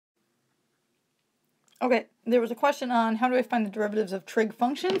Okay, there was a question on how do I find the derivatives of trig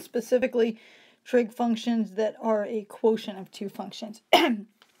functions, specifically trig functions that are a quotient of two functions.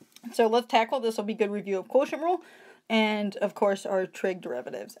 So let's tackle this. Will be a good review of quotient rule and of course our trig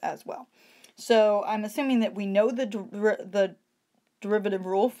derivatives as well. So I'm assuming that we know the derivative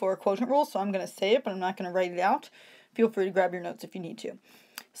rule for quotient rule, so I'm going to say it, but I'm not going to write it out. Feel free to grab your notes if you need to.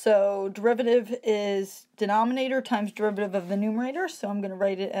 So derivative is denominator times derivative of the numerator, so I'm going to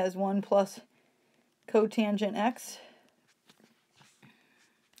write it as 1 plus cotangent x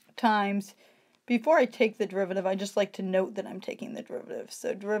times, before I take the derivative, I just like to note that I'm taking the derivative.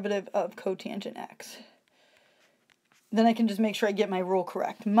 So derivative of cotangent x. Then I can just make sure I get my rule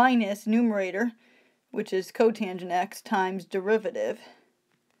correct. Minus numerator, which is cotangent x, times derivative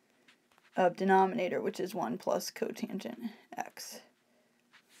of denominator, which is 1 plus cotangent x.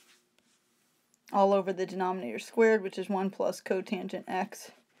 All over the denominator squared, which is 1 plus cotangent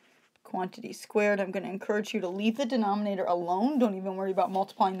x. Quantity squared. I'm going to encourage you to leave the denominator alone. Don't even worry about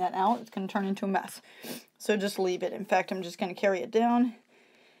multiplying that out. It's going to turn into a mess. So just leave it. In fact, I'm just going to carry it down.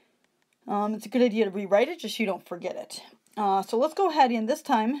 It's a good idea to rewrite it, just so you don't forget it. So let's go ahead and this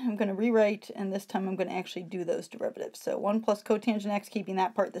time I'm going to rewrite, and this time I'm going to actually do those derivatives. So 1 plus cotangent x, keeping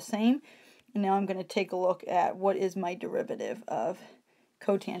that part the same. And now I'm going to take a look at what is my derivative of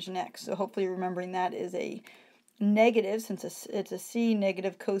cotangent x. So hopefully remembering that is a negative, since it's a c,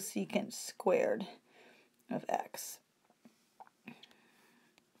 negative cosecant squared of x.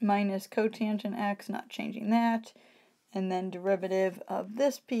 Minus cotangent x, not changing that. And then derivative of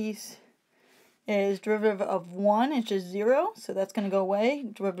this piece is derivative of 1, it's just 0, so that's going to go away.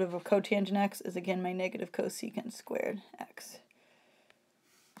 Derivative of cotangent x is again my negative cosecant squared x.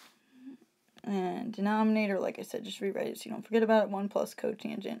 And denominator, like I said, just rewrite it so you don't forget about it. 1 plus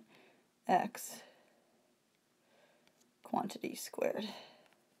cotangent x quantity squared.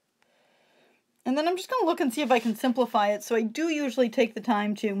 And then I'm just going to look and see if I can simplify it. So I do usually take the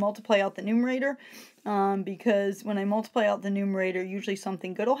time to multiply out the numerator because when I multiply out the numerator, usually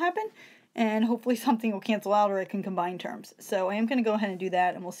something good will happen and hopefully something will cancel out or I can combine terms. So I am going to go ahead and do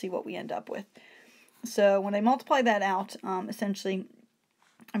that and we'll see what we end up with. So when I multiply that out, essentially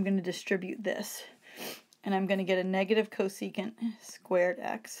I'm going to distribute this and I'm going to get a negative cosecant squared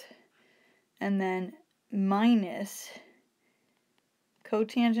x and then minus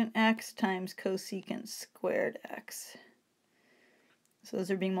cotangent x times cosecant squared x. So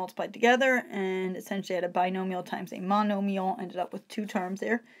those are being multiplied together, and essentially I had a binomial times a monomial, ended up with two terms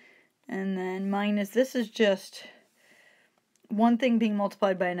there. And then minus, this is just one thing being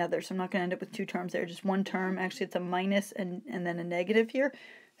multiplied by another, so I'm not going to end up with two terms there, just one term. Actually, it's a minus and then a negative here,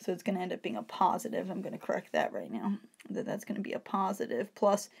 so it's going to end up being a positive. I'm going to correct that right now, that's going to be a positive,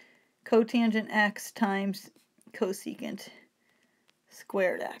 plus cotangent x times cosecant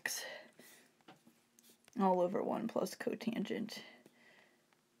squared x all over 1 plus cotangent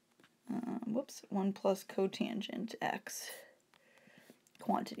 1 plus cotangent x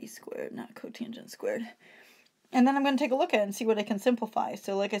quantity squared, not cotangent squared. And then I'm going to take a look at it and see what I can simplify.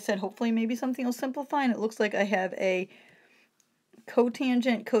 So like I said, hopefully maybe something will simplify, and it looks like I have a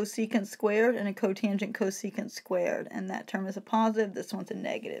cotangent cosecant squared and a cotangent cosecant squared, and that term is a positive, this one's a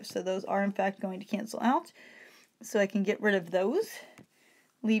negative. So those are in fact going to cancel out. So I can get rid of those,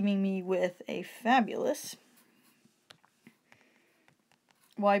 leaving me with a fabulous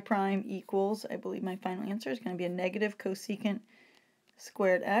y prime equals, I believe my final answer is going to be a negative cosecant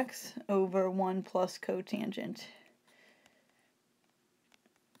squared x over 1 plus cotangent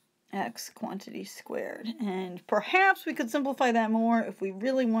x quantity squared. And perhaps we could simplify that more if we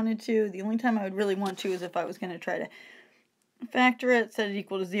really wanted to. The only time I would really want to is if I was going to try to factor it, set it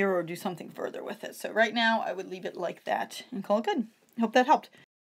equal to 0, or do something further with it. So right now I would leave it like that and call it good. Hope that helped.